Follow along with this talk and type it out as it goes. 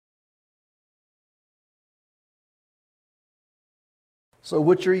So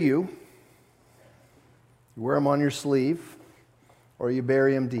which are you? You wear them on your sleeve, or you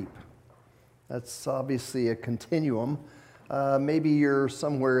bury them deep. That's obviously a continuum. Maybe you're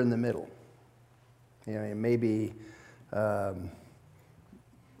somewhere in the middle. You know, maybe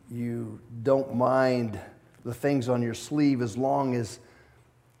you don't mind the things on your sleeve as long as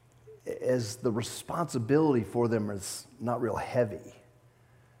the responsibility for them is not real heavy.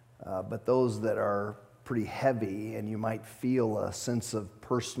 But those that are pretty heavy and you might feel a sense of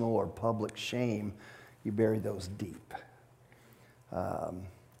personal or public shame, you bury those deep.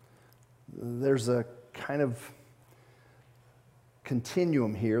 There's a kind of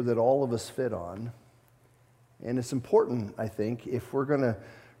continuum here that all of us fit on. And it's important, I think, if we're going to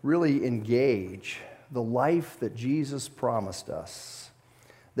really engage the life that Jesus promised us,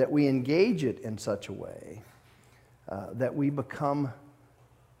 that we engage it in such a way that we become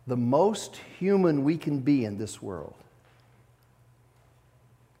the most human we can be in this world.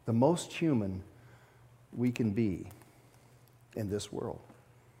 The most human we can be in this world.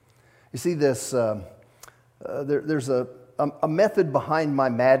 You see, there's a method behind my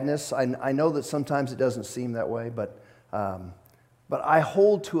madness. I know that sometimes it doesn't seem that way, but I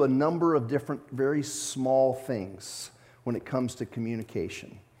hold to a number of different, very small things when it comes to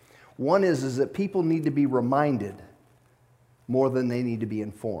communication. One is that people need to be reminded more than they need to be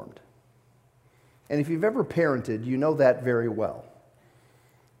informed. And if you've ever parented, you know that very well.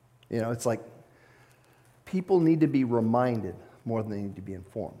 You know, it's like people need to be reminded more than they need to be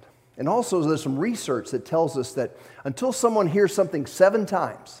informed. And also, there's some research that tells us that until someone hears something 7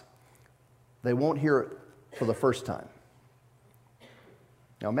 times, they won't hear it for the first time.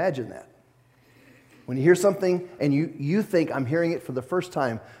 Now imagine that. When you hear something and you think, I'm hearing it for the first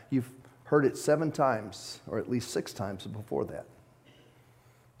time, you've heard it 7 times, or at least 6 times before that.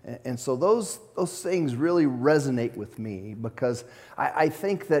 And so those things really resonate with me because I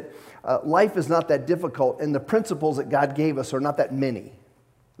think that life is not that difficult, and the principles that God gave us are not that many.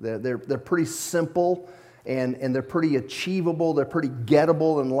 They're pretty simple, and they're pretty achievable. They're pretty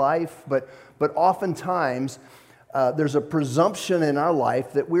gettable in life, but oftentimes there's a presumption in our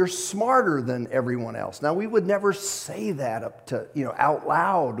life that we're smarter than everyone else. Now, we would never say that out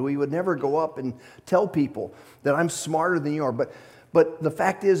loud. We would never go up and tell people that I'm smarter than you are. But the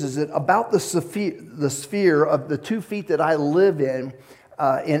fact is that about the sphere of the 2 feet that I live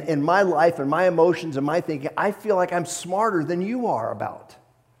in my life and my emotions and my thinking, I feel like I'm smarter than you are about.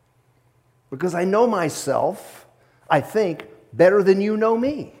 Because I know myself, I think, better than you know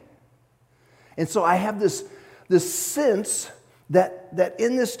me. And so I have this sense that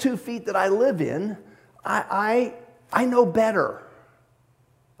in this 2 feet that I live in, I know better.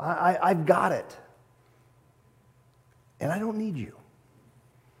 I've got it. And I don't need you.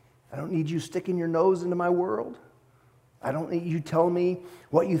 I don't need you sticking your nose into my world. I don't need you telling me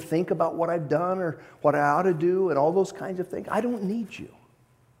what you think about what I've done or what I ought to do and all those kinds of things. I don't need you.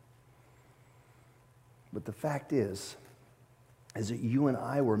 But the fact is that you and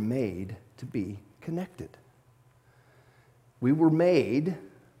I were made to be connected. We were made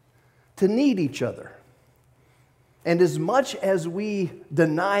to need each other. And as much as we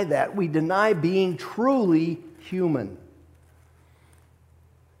deny that, we deny being truly human.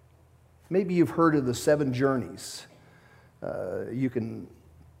 Maybe you've heard of the 7 journeys.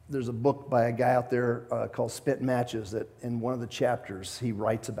 There's a book by a guy out there called Spit Matches that in one of the chapters he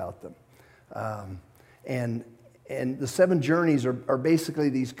writes about them. And the 7 journeys are basically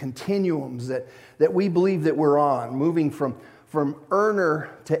these continuums that we believe that we're on, moving from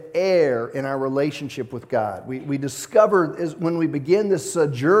earner to heir in our relationship with God. We discover when we begin this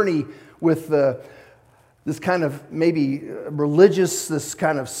journey with this kind of maybe religious, this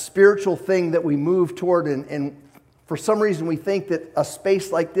kind of spiritual thing that we move toward, and for some reason we think that a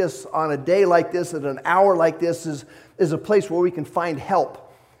space like this, on a day like this, at an hour like this, is a place where we can find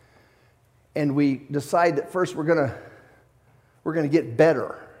help. And we decide that first we're gonna get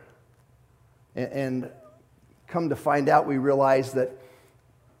better, and come to find out, we realize that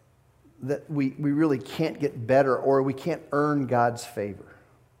we really can't get better, or we can't earn God's favor.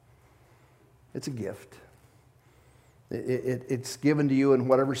 It's a gift. It's given to you in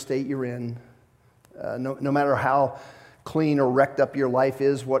whatever state you're in. No matter how clean or wrecked up your life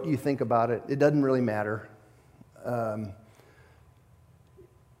is, what you think about it, it doesn't really matter. The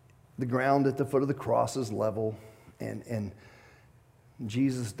ground at the foot of the cross is level, and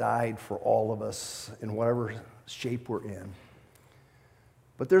Jesus died for all of us in whatever shape we're in.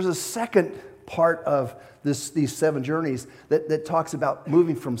 But there's a second part of these 7 journeys that talks about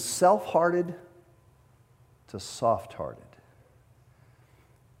moving from self-hearted to soft-hearted.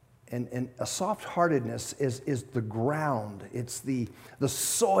 And a soft-heartedness is the ground. It's the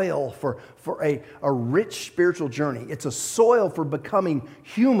soil for a rich spiritual journey. It's a soil for becoming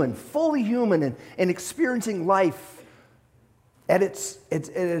human, fully human, and experiencing life at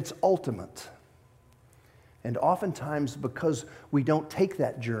its ultimate. And oftentimes, because we don't take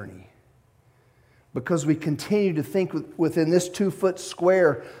that journey, because we continue to think within this 2-foot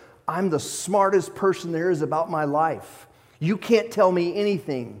square, I'm the smartest person there is about my life. You can't tell me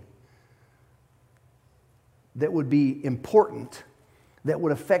anything that would be important, that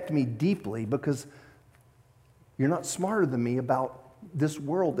would affect me deeply, because you're not smarter than me about this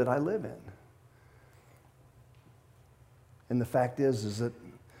world that I live in. And the fact is that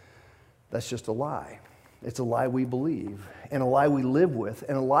that's just a lie. It's a lie we believe, and a lie we live with,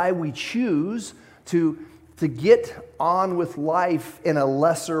 and a lie we choose to get on with life in a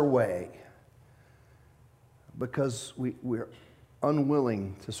lesser way, because we're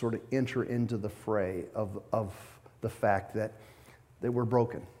unwilling to sort of enter into the fray of the fact that we're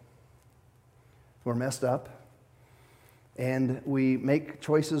broken. We're messed up, and we make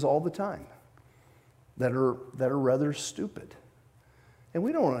choices all the time that are rather stupid. And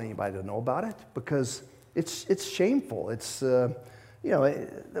we don't want anybody to know about it, because it's shameful. It's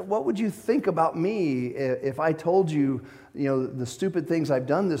what would you think about me if I told you, the stupid things I've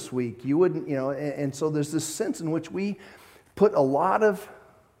done this week? You wouldn't, and so there's this sense in which we put a lot of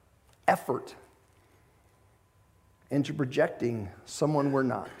effort into projecting someone we're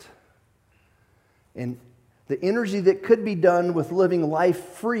not. And the energy that could be done with living life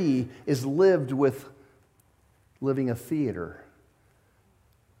free is lived with living a theater,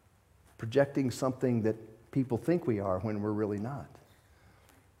 projecting something that people think we are when we're really not.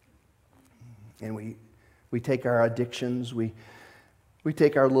 And we take our addictions, we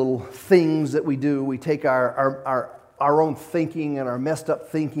take our little things that we do, we take our own thinking and our messed up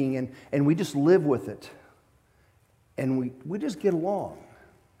thinking, and we just live with it. And we just get along.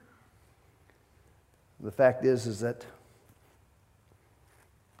 The fact is that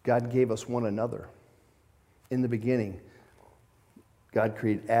God gave us one another. In the beginning, God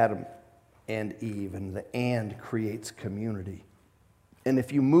created Adam and Eve, and the "and" creates community. And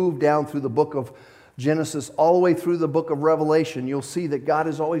if you move down through the book of Genesis all the way through the book of Revelation, you'll see that God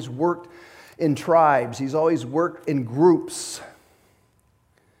has always worked in tribes. He's always worked in groups.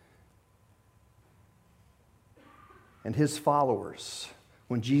 And his followers,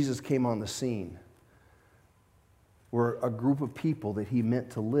 when Jesus came on the scene, were a group of people that he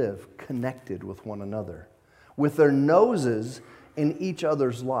meant to live connected with one another, with their noses in each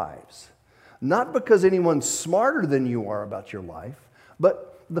other's lives. Not because anyone's smarter than you are about your life,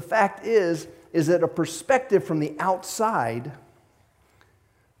 but the fact is that a perspective from the outside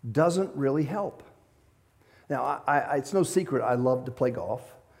doesn't really help. Now, it's no secret I love to play golf,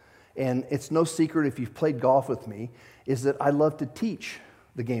 and it's no secret if you've played golf with me, is that I love to teach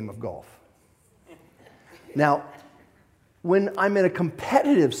the game of golf. Now, when I'm in a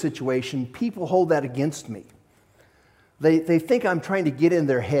competitive situation, people hold that against me. They think I'm trying to get in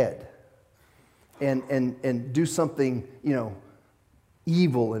their head and do something,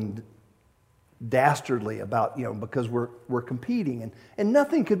 evil and dastardly about, because we're competing. And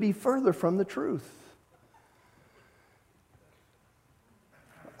nothing could be further from the truth.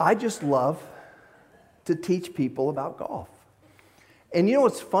 I just love to teach people about golf. And you know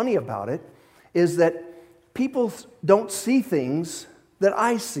what's funny about it is that people don't see things that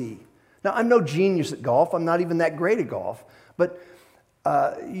I see. Now, I'm no genius at golf. I'm not even that great at golf. But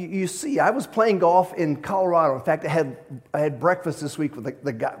you see, I was playing golf in Colorado. In fact, I had breakfast this week with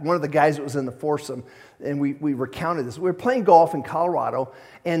the guy, one of the guys that was in the foursome, and we recounted this. We were playing golf in Colorado,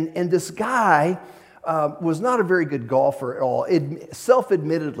 and this guy was not a very good golfer at all,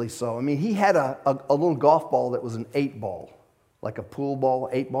 self-admittedly so. I mean, he had a little golf ball that was an 8-ball, like a pool ball,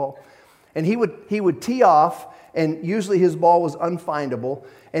 8-ball. And he would tee off, and usually his ball was unfindable,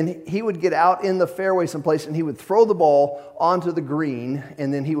 and he would get out in the fairway someplace, and he would throw the ball onto the green,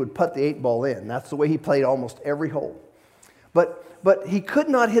 and then he would put the 8-ball in. That's the way he played almost every hole. But he could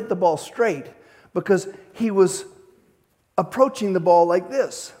not hit the ball straight because he was approaching the ball like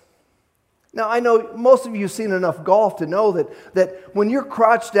this. Now, I know most of you have seen enough golf to know that when you're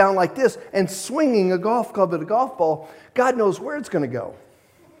crouched down like this and swinging a golf club at a golf ball, God knows where it's going to go.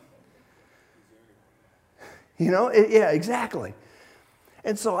 Yeah, exactly.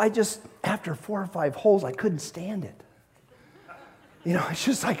 And so after 4 or 5 holes, I couldn't stand it. It's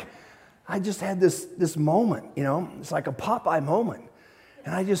just like, I just had this moment, it's like a Popeye moment.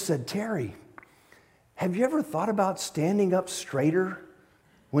 And I just said, Terry, have you ever thought about standing up straighter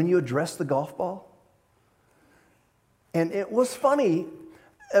when you address the golf ball? And it was funny.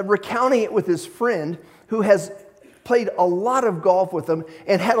 recounting it with his friend who has played a lot of golf with him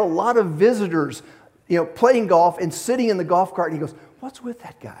and had a lot of visitors, playing golf and sitting in the golf cart. And he goes, "What's with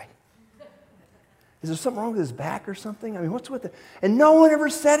that guy? Is there something wrong with his back or something? I mean, what's with it?" And no one ever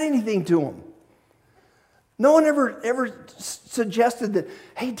said anything to him. No one ever suggested that,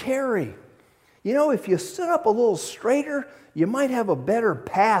 "Hey, Terry, if you stood up a little straighter, you might have a better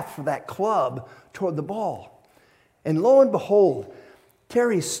path for that club toward the ball." And lo and behold,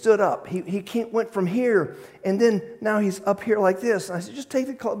 Terry stood up. He went from here, and then now he's up here like this. And I said, "Just take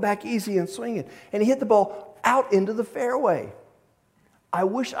the club back easy and swing it." And he hit the ball out into the fairway. I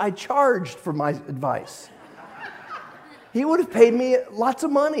wish I charged for my advice. He would have paid me lots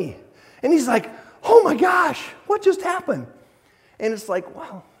of money. And he's like, "Oh my gosh, what just happened?" And it's like,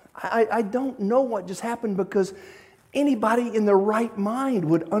 well, I don't know what just happened, because anybody in their right mind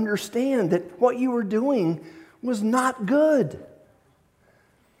would understand that what you were doing was not good.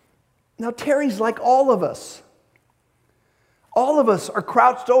 Now, Terry's like all of us. All of us are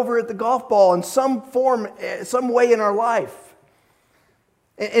crouched over at the golf ball in some form, some way in our life.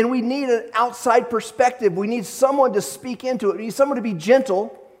 And we need an outside perspective. We need someone to speak into it. We need someone to be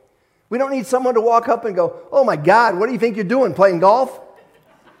gentle. We don't need someone to walk up and go, "Oh my God, what do you think you're doing, playing golf?"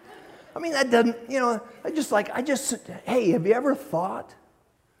 I mean, that doesn't, hey, have you ever thought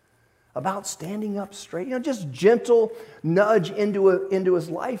about standing up straight? Just gentle nudge into his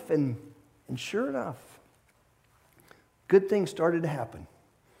life. And sure enough, good things started to happen.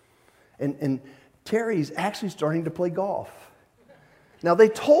 And Terry's actually starting to play golf. Now, they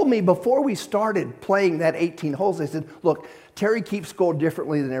told me before we started playing that 18 holes, they said, "Look, Terry keeps score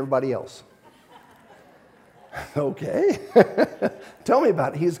differently than everybody else." Okay. Tell me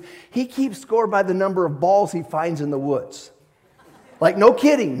about it. He keeps score by the number of balls he finds in the woods. Like, no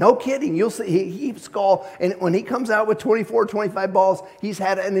kidding. You'll see, he keeps score, and when he comes out with 24, 25 balls, he's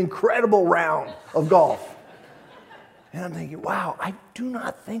had an incredible round of golf. And I'm thinking, wow, I do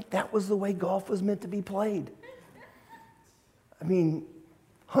not think that was the way golf was meant to be played. I mean,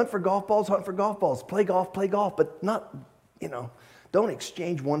 hunt for golf balls, play golf, but not, don't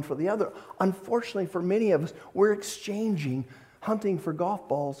exchange one for the other. Unfortunately, for many of us, we're exchanging hunting for golf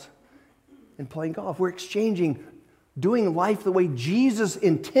balls and playing golf. We're exchanging doing life the way Jesus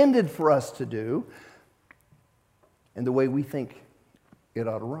intended for us to do and the way we think it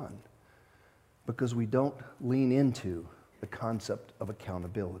ought to run, because we don't lean into the concept of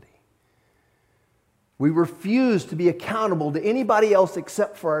accountability. We refuse to be accountable to anybody else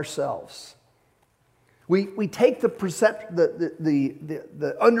except for ourselves. We take the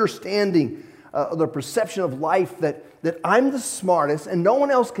understanding, the perception of life that I'm the smartest and no one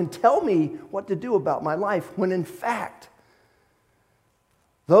else can tell me what to do about my life, when in fact,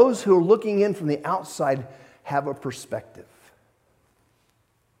 those who are looking in from the outside have a perspective.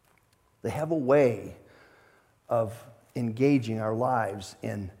 They have a way of engaging our lives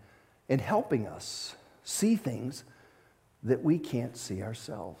in helping us see things that we can't see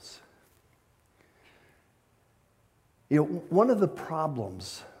ourselves. One of the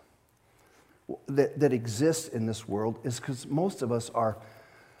problems that exists in this world is because most of us are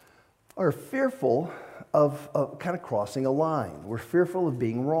fearful of kind of crossing a line. We're fearful of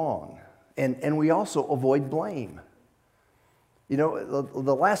being wrong. And we also avoid blame.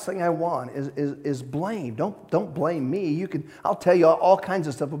 The last thing I want is blame. Don't blame me. I'll tell you all kinds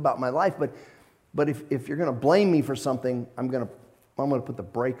of stuff about my life, but if you're going to blame me for something, I'm going to put the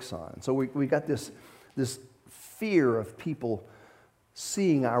brakes on. So we got this fear of people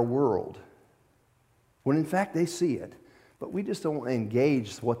seeing our world, when in fact they see it, but we just don't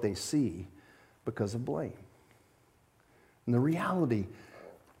engage what they see because of blame. And the reality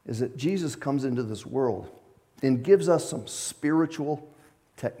is that Jesus comes into this world and gives us some spiritual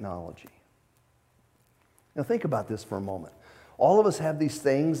technology. Now think about this for a moment. All of us have these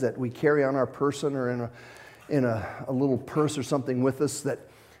things that we carry on our person or in a little purse or something with us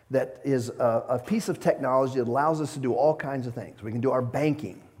that is a piece of technology that allows us to do all kinds of things. We can do our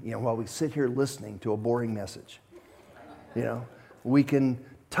banking, while we sit here listening to a boring message. We can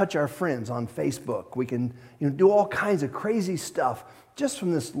touch our friends on Facebook. We can do all kinds of crazy stuff just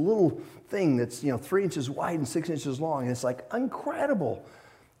from this little thing that's 3 inches wide and 6 inches long. And it's like incredible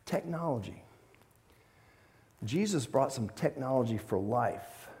technology. Jesus brought some technology for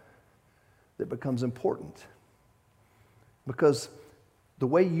life that becomes important, because the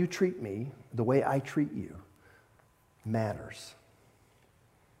way you treat me, the way I treat you, matters.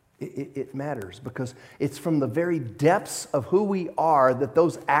 It matters because it's from the very depths of who we are that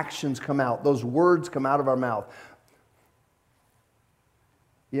those actions come out, those words come out of our mouth.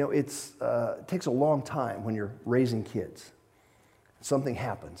 It takes a long time when you're raising kids. something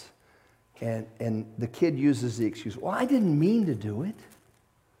happens, and the kid uses the excuse, well, I didn't mean to do it.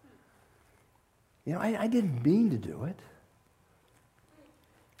 You know, I didn't mean to do it.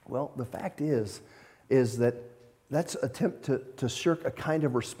 Well, the fact is that that's an attempt to shirk a kind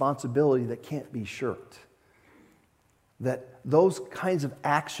of responsibility that can't be shirked. That those kinds of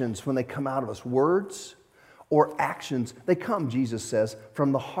actions, when they come out of us, words or actions, they come, Jesus says,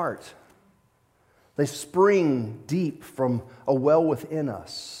 from the heart. They spring deep from a well within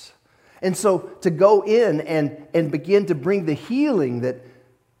us. And so to go in and begin to bring the healing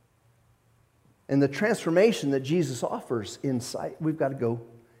and the transformation that Jesus offers inside, we've got to go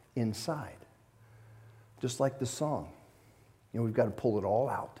inside. Just like the song. You know, we've got to pull it all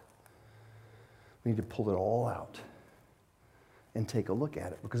out. We need to pull it all out and take a look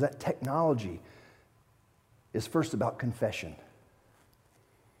at it, because that technology is first about confession.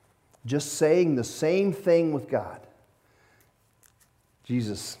 Just saying the same thing with God.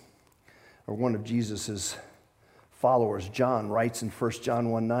 Jesus, or one of Jesus's followers, John, writes in 1 John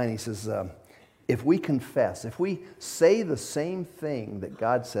 1:9, he says, if we confess, if we say the same thing that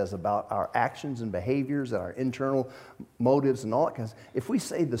God says about our actions and behaviors and our internal motives and all that kind of stuff, if we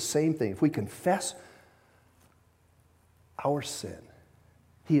say the same thing, if we confess our sin,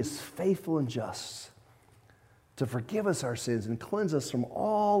 He is faithful and just to forgive us our sins and cleanse us from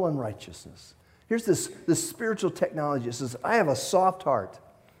all unrighteousness. Here's this spiritual technology. It says, I have a soft heart,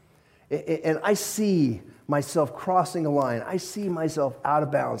 and I see myself crossing a line. I see myself out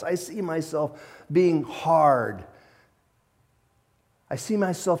of bounds. I see myself being hard. I see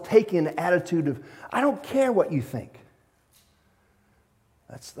myself taking an attitude of, I don't care what you think.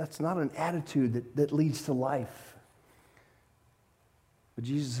 That's not an attitude that leads to life. But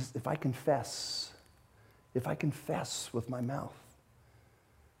Jesus says, if I confess with my mouth,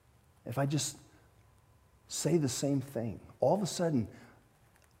 if I just say the same thing, all of a sudden,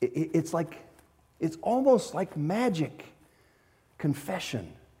 it's almost like magic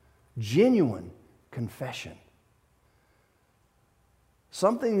confession, genuine confession.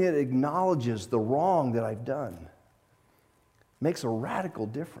 Something that acknowledges the wrong that I've done makes a radical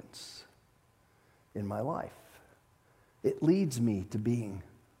difference in my life. It leads me to being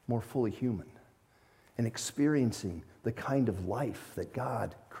more fully human and experiencing the kind of life that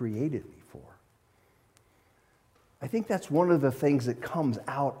God created me for. I think that's one of the things that comes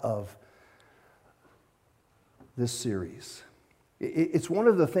out of this series. It's one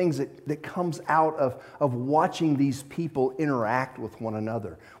of the things that comes out of watching these people interact with one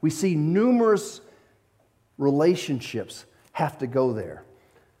another. We see numerous relationships have to go there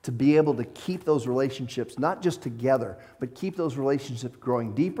to be able to keep those relationships not just together, but keep those relationships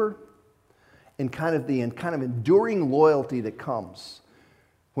growing deeper, and kind of enduring loyalty that comes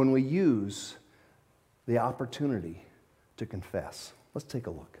when we use the opportunity to confess. Let's take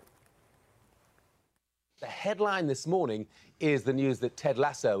a look. The headline this morning is the news that Ted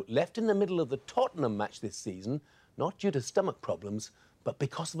Lasso left in the middle of the Tottenham match this season, not due to stomach problems, but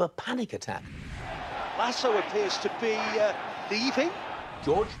because of a panic attack. Lasso appears to be leaving.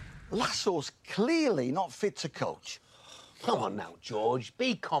 George? Lasso's clearly not fit to coach. Come on now, George.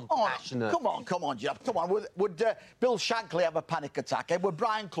 Be compassionate. Oh, come on, Jeff. Come on. Would Bill Shankly have a panic attack? Would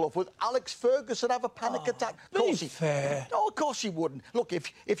Brian Clough, would Alex Ferguson have a panic attack? Of course Be fair. No, of course he wouldn't. Look,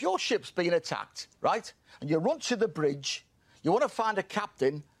 if your ship's being attacked, right, and you run to the bridge, you want to find a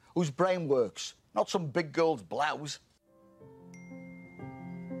captain whose brain works, not some big girl's blouse.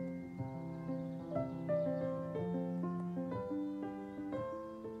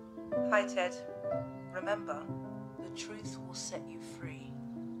 Hi, Ted. Remember, the truth will set you free.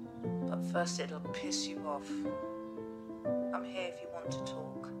 But first it'll piss you off. I'm here if you want to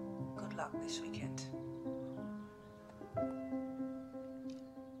talk. Good luck this weekend.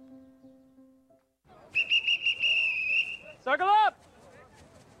 Circle up!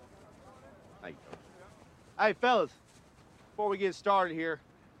 Hey, fellas, before we get started here,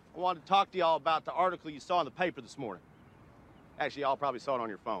 I wanted to talk to y'all about the article you saw in the paper this morning. Actually, y'all probably saw it on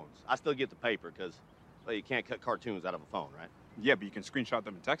your phones. I still get the paper because, well, you can't cut cartoons out of a phone, right? Yeah, but you can screenshot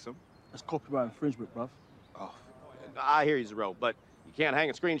them and text them. That's copyright infringement, bruv. Oh, I hear you, Zero, but you can't hang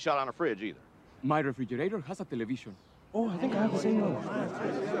a screenshot on a fridge either. My refrigerator has a television. Oh, I think I have the same one.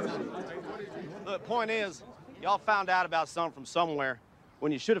 The point is, y'all found out about something from somewhere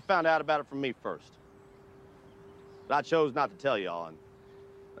when you should have found out about it from me first. But I chose not to tell y'all, and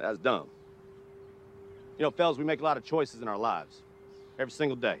that's dumb. You know, fellas, we make a lot of choices in our lives, every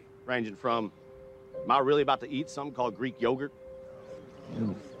single day, ranging from, am I really about to eat something called Greek yogurt?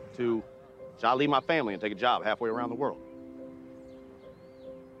 To, should I leave my family and take a job halfway around the world?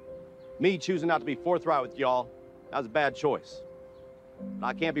 Me choosing not to be forthright with y'all, that was a bad choice. But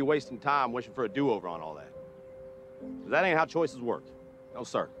I can't be wasting time wishing for a do-over on all that. 'Cause that ain't how choices work. No,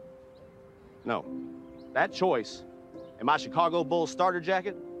 sir. No. That choice and my Chicago Bulls starter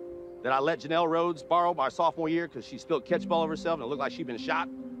jacket that I let Janelle Rhodes borrow my sophomore year because she spilled ketchup all over herself and it looked like she'd been shot,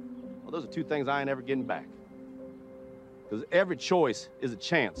 well, those are two things I ain't ever getting back. Because every choice is a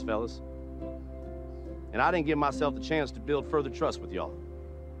chance, fellas. And I didn't give myself the chance to build further trust with y'all.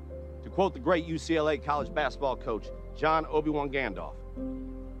 To quote the great UCLA college basketball coach, John Obi-Wan Gandalf,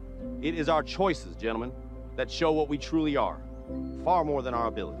 it is our choices, gentlemen, that show what we truly are, far more than our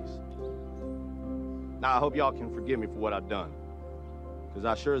abilities. Now, I hope y'all can forgive me for what I've done, because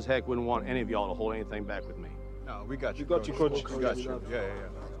I sure as heck wouldn't want any of y'all to hold anything back with me. No, we got you. We got you, coach. We got you. Yeah.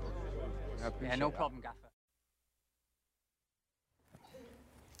 Yeah, no problem, Gaffer.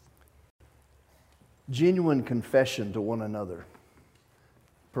 Genuine confession to one another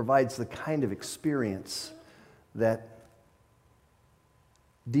provides the kind of experience that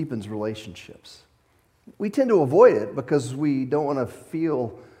deepens relationships. We tend to avoid it because we don't want to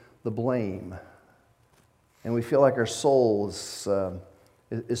feel the blame. And we feel like our soul is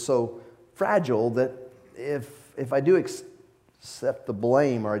so fragile that if I do accept the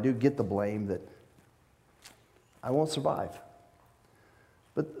blame or I do get the blame, that I won't survive.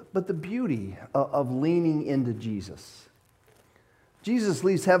 But the beauty of leaning into Jesus. Jesus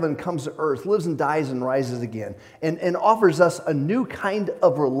leaves heaven, comes to earth, lives and dies and rises again, and offers us a new kind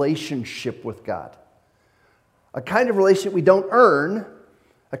of relationship with God. A kind of relationship we don't earn,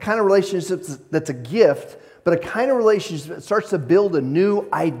 a kind of relationship that's a gift, but a kind of relationship that starts to build a new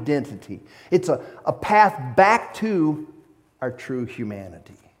identity. It's a path back to our true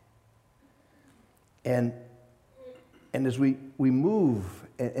humanity. And as we move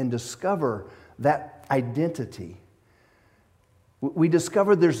and discover that identity, we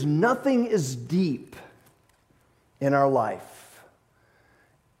discover there's nothing as deep in our life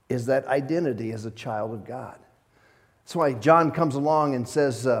as that identity as a child of God. That's why John comes along and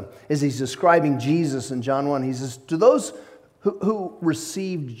says, as he's describing Jesus in John 1, he says, to those who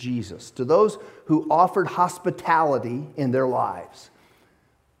received Jesus, to those who offered hospitality in their lives,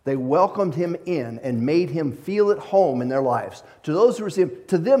 they welcomed him in and made him feel at home in their lives. To those who received him,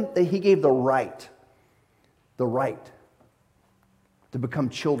 to them he gave the right to become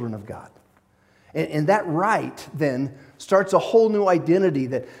children of God. And that right then starts a whole new identity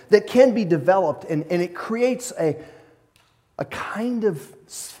that can be developed, and it creates a kind of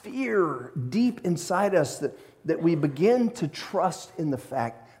sphere deep inside us that we begin to trust in the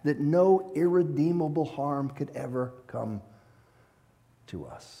fact that no irredeemable harm could ever come to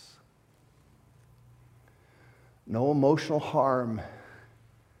us. No emotional harm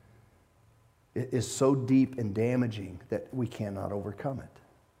is so deep and damaging that we cannot overcome it.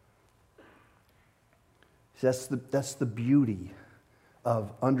 That's the beauty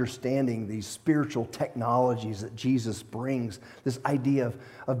of understanding these spiritual technologies that Jesus brings. This idea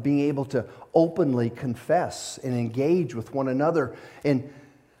of being able to openly confess and engage with one another and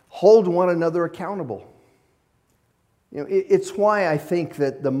hold one another accountable. You know, it's why I think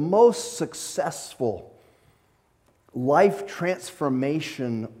that the most successful life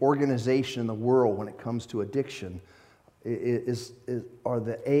transformation organization in the world when it comes to addiction are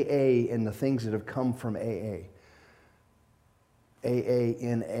the AA and the things that have come from AA. AA,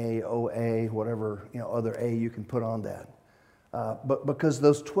 NA, OA, whatever other A you can put on that. But because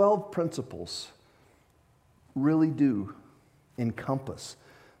those 12 principles really do encompass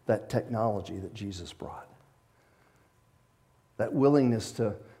that technology that Jesus brought. That willingness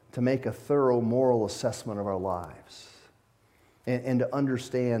to make a thorough moral assessment of our lives. And to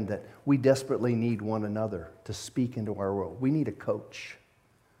understand that we desperately need one another to speak into our world. We need a coach.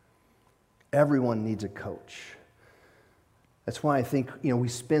 Everyone needs a coach. That's why I think we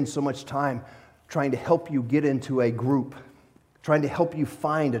spend so much time trying to help you get into a group, trying to help you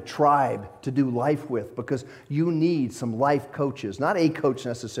find a tribe to do life with, because you need some life coaches. Not a coach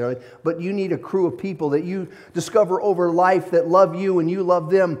necessarily, but you need a crew of people that you discover over life that love you and you love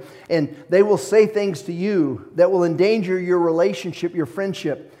them, and they will say things to you that will endanger your relationship, your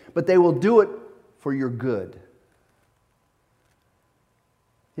friendship, but they will do it for your good.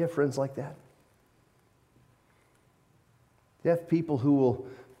 You have friends like that? You have people who will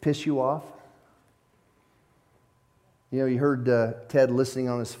piss you off? You heard Ted listening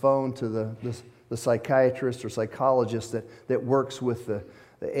on his phone to the psychiatrist or psychologist that works with the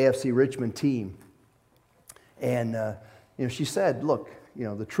AFC Richmond team. And, she said, look,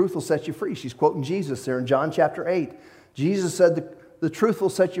 the truth will set you free. She's quoting Jesus there in John chapter 8. Jesus said the truth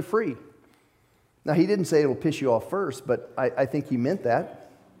will set you free. Now, he didn't say it will piss you off first, but I think he meant that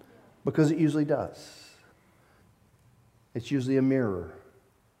because it usually does. It's usually a mirror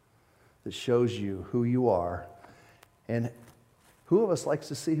that shows you who you are. And who of us likes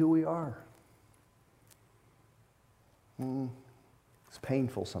to see who we are? It's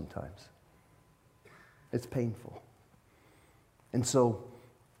painful sometimes. It's painful. And so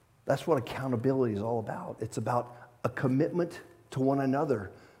that's what accountability is all about. It's about a commitment to one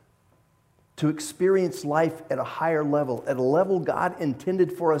another, to experience life at a higher level, at a level God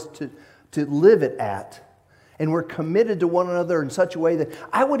intended for us to live it at. And we're committed to one another in such a way that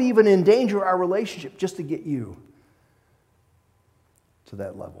I would even endanger our relationship just to get you to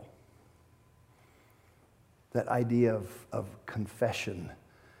that level. That idea of confession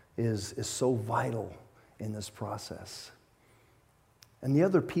is so vital in this process. And the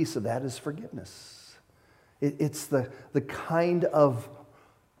other piece of that is forgiveness. It's the kind of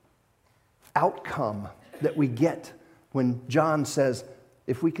outcome that we get when John says,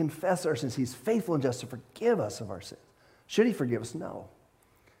 if we confess our sins, he's faithful and just to forgive us of our sins. Should he forgive us? No.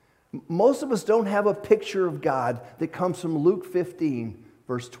 Most of us don't have a picture of God that comes from Luke 15,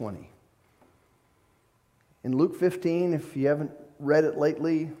 verse 20. In Luke 15, if you haven't read it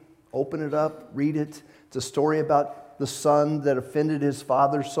lately, open it up, read it. It's a story about the son that offended his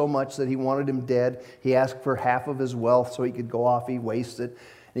father so much that he wanted him dead. He asked for half of his wealth so he could go off. He wasted it.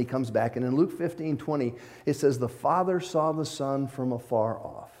 And he comes back. And in Luke 15:20, it says, the father saw the son from afar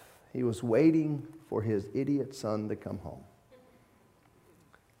off. He was waiting for his idiot son to come home.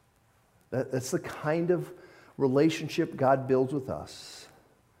 That's the kind of relationship God builds with us,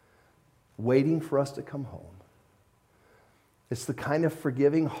 waiting for us to come home. It's the kind of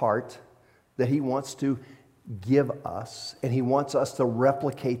forgiving heart that he wants to give us, and he wants us to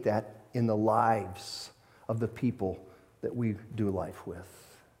replicate that in the lives of the people that we do life with.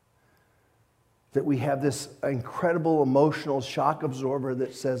 That we have this incredible emotional shock absorber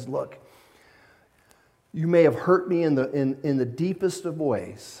that says, look, you may have hurt me in the deepest of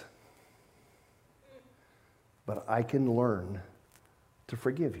ways, but I can learn to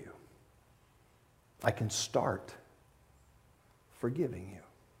forgive you. I can start forgiving you.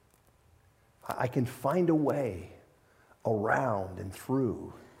 I can find a way around and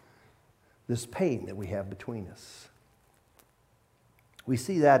through this pain that we have between us. We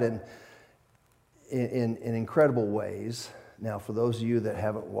see that in incredible ways. Now, for those of you that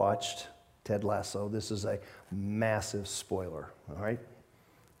haven't watched Ted Lasso, this is a massive spoiler, all right?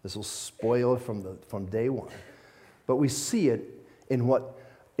 This will spoil it from day one. But we see it in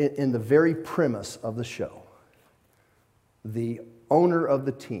the very premise of the show. The owner of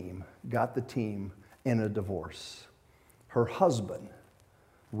the team got the team in a divorce. Her husband,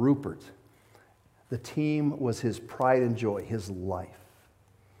 Rupert, the team was his pride and joy, his life.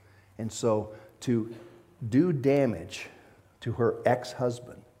 And so to do damage to her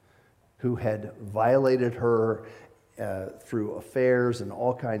ex-husband, who had violated her through affairs and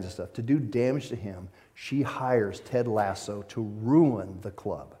all kinds of stuff, to do damage to him, she hires Ted Lasso to ruin the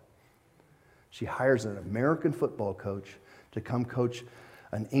club. She hires an American football coach to come coach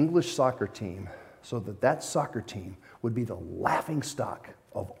an English soccer team so that soccer team would be the laughingstock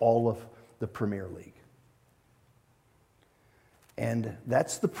of all of the Premier League. And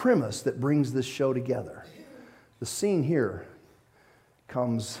that's the premise that brings this show together. The scene here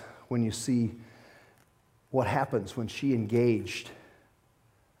comes when you see what happens when she engaged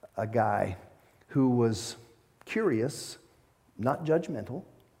a guy who was curious, not judgmental,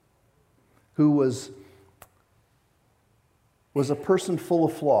 who was a person full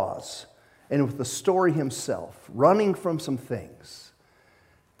of flaws and with the story himself, running from some things.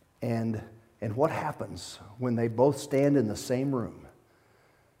 And what happens when they both stand in the same room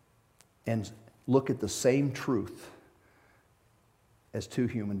and look at the same truth as two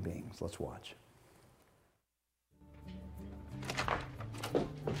human beings? Let's watch.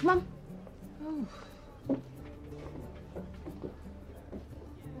 Come on. Oh.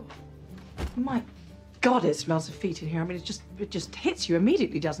 My God, it smells of feet in here. I mean, it just hits you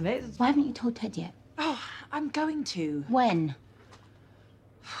immediately, doesn't it? Why haven't you told Ted yet? Oh, I'm going to. When?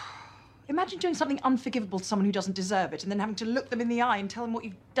 Imagine doing something unforgivable to someone who doesn't deserve it and then having to look them in the eye and tell them what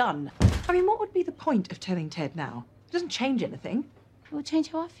you've done. I mean, what would be the point of telling Ted now? It doesn't change anything. It will change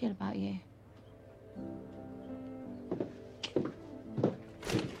how I feel about you.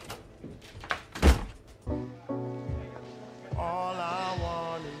 All I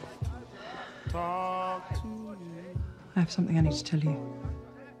want is talk to you. I have something I need to tell you.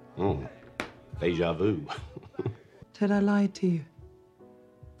 Oh, deja vu. Ted, I lied to you.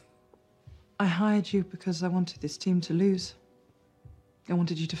 I hired you because I wanted this team to lose. I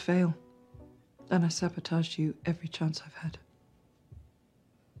wanted you to fail. And I sabotaged you every chance I've had.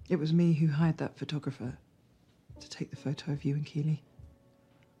 It was me who hired that photographer. to take the photo of you and Keeley.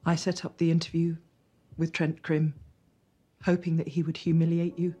 I set up the interview with Trent Crimm, hoping that he would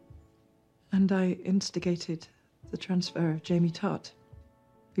humiliate you. And I instigated the transfer of Jamie Tart,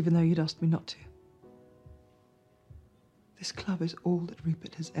 even though you'd asked me not to. This club is all that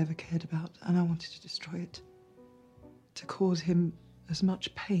Rupert has ever cared about, and I wanted to destroy it. To cause him as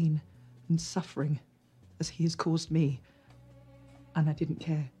much pain and suffering as he has caused me. And I didn't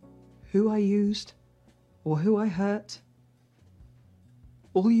care who I used or who I hurt.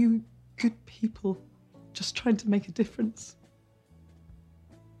 All you good people just trying to make a difference.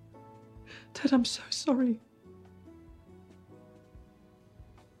 Ted, I'm so sorry.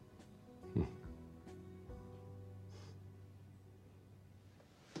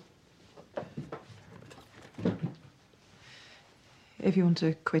 If you want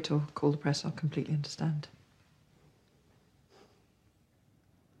to quit or call the press, I'll completely understand.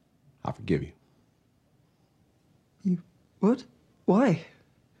 I forgive you. You what? Why?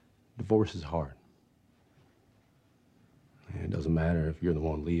 Divorce is hard. And it doesn't matter if you're the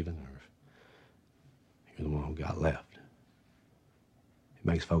one leaving or if you're the one who got left. It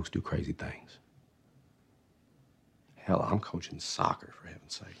makes folks do crazy things. Hell, I'm coaching soccer, for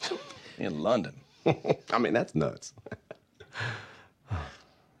heaven's sake. In London. I mean, that's nuts.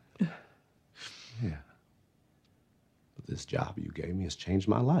 Yeah. But this job you gave me has changed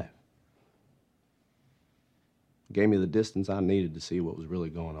my life. It gave me the distance I needed to see what was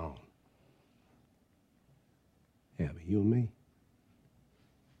really going on. Yeah, but you and me,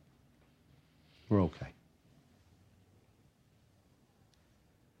 we're okay.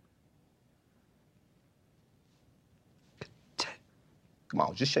 Come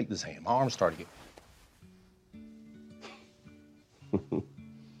on, just shake this hand. My arms start to get...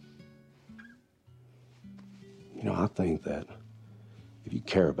 You know, I think that if you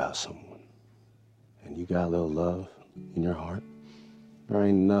care about someone and you got a little love in your heart, there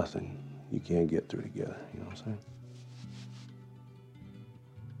ain't nothing you can't get through together. You know what I'm saying?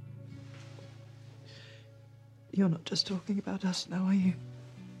 You're not just talking about us now, are you?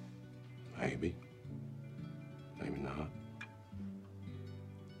 Maybe. Maybe not.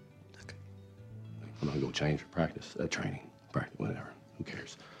 Okay. I'm gonna go change for practice, training, practice, whatever. Who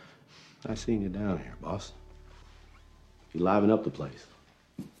cares? Nice seeing you down here, boss. You liven up the place.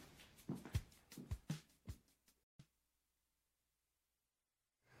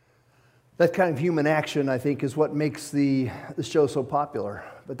 That kind of human action, I think, is what makes the show so popular.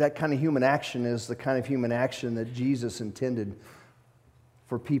 But that kind of human action is the kind of human action that Jesus intended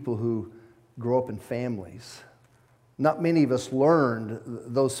for people who grow up in families. Not many of us learned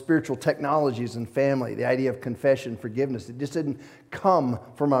those spiritual technologies in family, the idea of confession, forgiveness. It just didn't come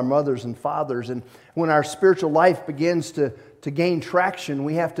from our mothers and fathers. And when our spiritual life begins to gain traction,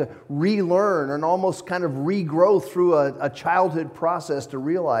 we have to relearn and almost kind of regrow through a childhood process to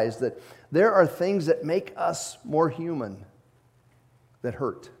realize that there are things that make us more human, that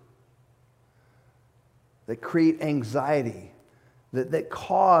hurt, that create anxiety, that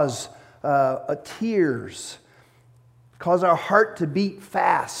cause tears, cause our heart to beat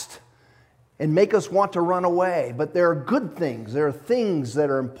fast and make us want to run away. But there are good things. There are things that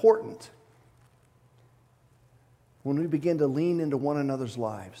are important when we begin to lean into one another's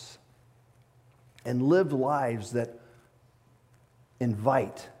lives and live lives that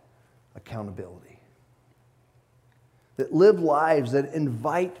invite accountability, that live lives that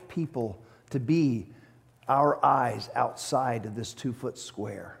invite people to be our eyes outside of this 2-foot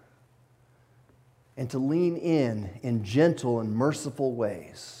square, and to lean in gentle and merciful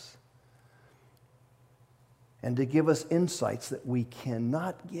ways, and to give us insights that we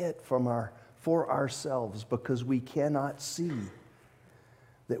cannot get for ourselves because we cannot see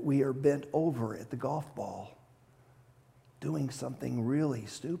that we are bent over at the golf ball doing something really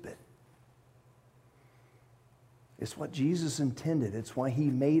stupid. It's what Jesus intended. It's why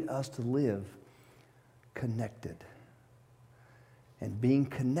he made us to live connected. And being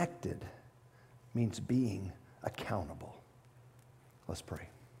connected means being accountable. Let's pray.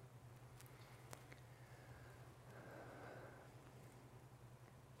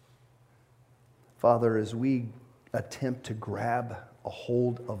 Father, as we attempt to grab a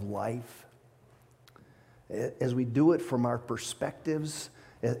hold of life, as we do it from our perspectives,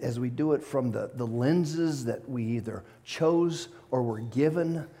 as we do it from the lenses that we either chose or were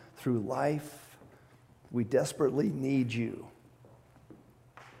given through life, we desperately need you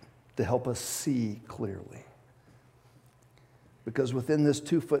to help us see clearly. Because within this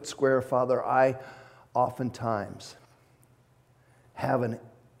 2-foot square, Father, I oftentimes have an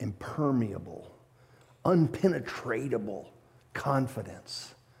impermeable, unpenetratable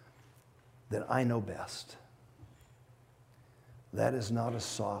confidence that I know best. That is not a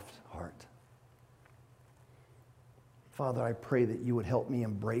soft heart. Father, I pray that you would help me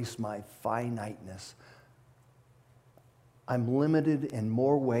embrace my finiteness. I'm limited in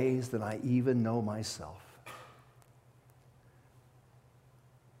more ways than I even know myself.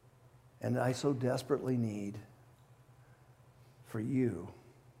 And I so desperately need for you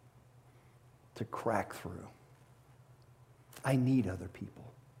to crack through. I need other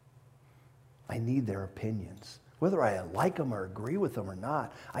people. I need their opinions. Whether I like them or agree with them or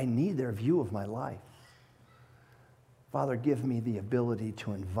not, I need their view of my life. Father, give me the ability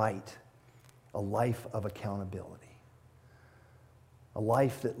to invite a life of accountability, a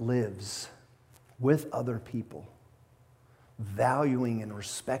life that lives with other people, valuing and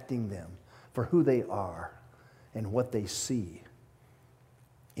respecting them for who they are and what they see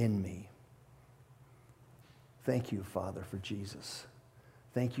in me. Thank you, Father, for Jesus.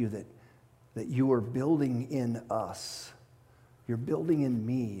 Thank you that you are building in us, you're building in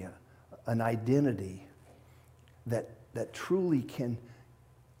me an identity that truly can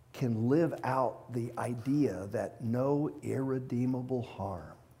live out the idea that no irredeemable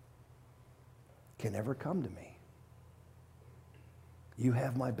harm can ever come to me. You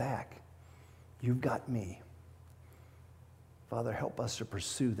have my back. You've got me. Father, help us to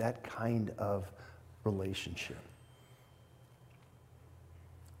pursue that kind of relationship.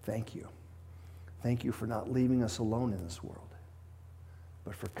 Thank you. Thank you for not leaving us alone in this world,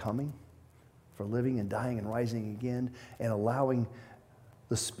 but for coming, for living and dying and rising again, and allowing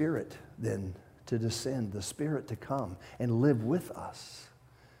the Spirit then to descend, the Spirit to come and live with us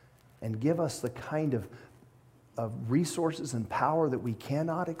and give us the kind of resources and power that we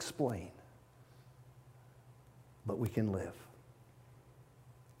cannot explain, but we can live.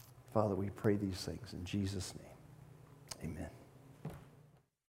 Father, we pray these things in Jesus' name. Amen.